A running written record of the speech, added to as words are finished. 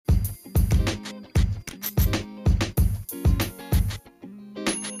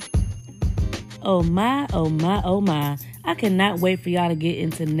Oh my, oh my, oh my. I cannot wait for y'all to get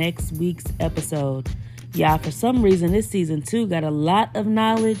into next week's episode. Y'all, for some reason, this season 2 got a lot of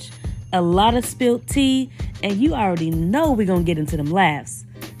knowledge, a lot of spilt tea, and you already know we're going to get into them laughs.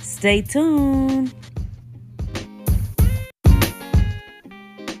 Stay tuned.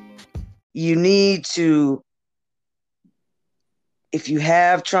 You need to, if you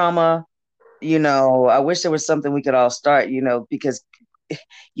have trauma, I wish there was something we could all start, because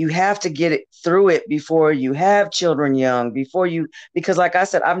you have to get it through it before you have children young, because like I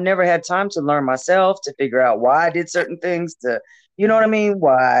said, I've never had time to learn myself, to figure out why I did certain things, you know what I mean?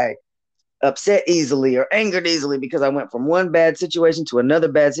 Why upset easily or angered easily because I went from one bad situation to another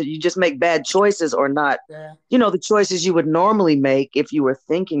bad situation. You just make bad choices or not, the choices you would normally make if you were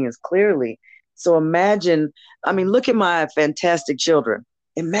thinking as clearly. So imagine, look at my fantastic children.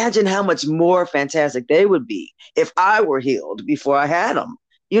 Imagine how much more fantastic they would be if I were healed before I had them.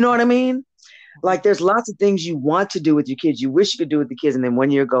 You know what I mean? Like, there's lots of things you want to do with your kids. You wish you could do with the kids. And then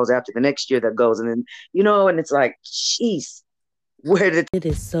one year goes after the next year that goes. And then, and it's like, jeez, It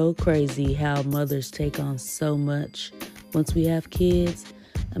is so crazy how mothers take on so much once we have kids.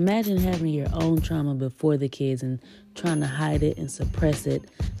 Imagine having your own trauma before the kids and trying to hide it and suppress it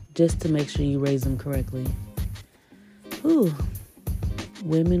just to make sure you raise them correctly. Whew.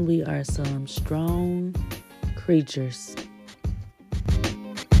 Women, we are some strong creatures.